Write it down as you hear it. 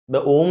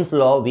the Ohm's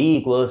law V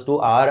equals to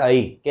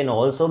Ri can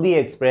also be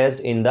expressed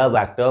in the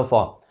vector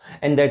form,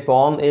 and that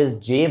form is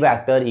J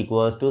vector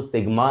equals to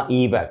sigma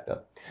E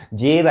vector.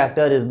 J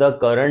vector is the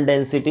current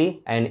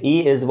density and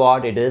E is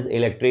what? It is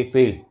electric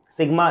field.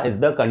 Sigma is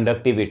the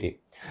conductivity.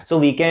 So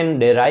we can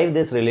derive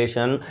this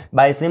relation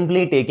by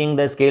simply taking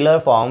the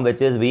scalar form,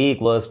 which is V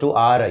equals to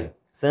Ri.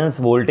 Since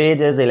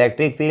voltage is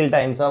electric field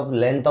times of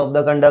length of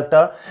the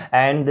conductor,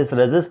 and this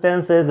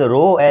resistance is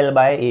rho L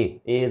by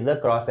A. A is the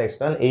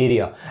cross-sectional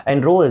area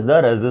and rho is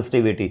the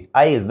resistivity.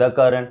 I is the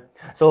current.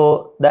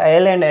 So the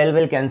L and L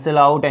will cancel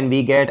out and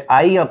we get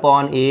I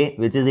upon A,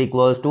 which is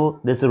equals to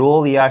this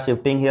rho we are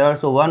shifting here.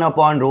 So 1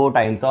 upon rho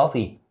times of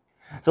E.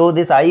 So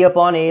this I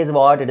upon A is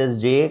what? It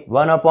is J.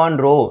 1 upon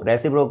rho,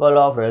 reciprocal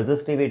of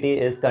resistivity,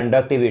 is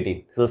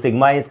conductivity. So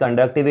sigma is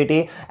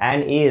conductivity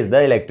and E is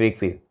the electric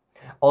field.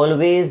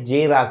 Always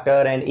J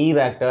vector and E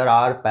vector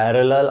are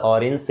parallel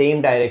or in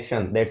same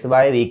direction. That's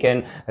why we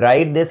can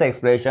write this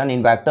expression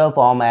in vector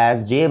form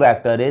as J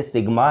vector is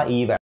sigma E vector.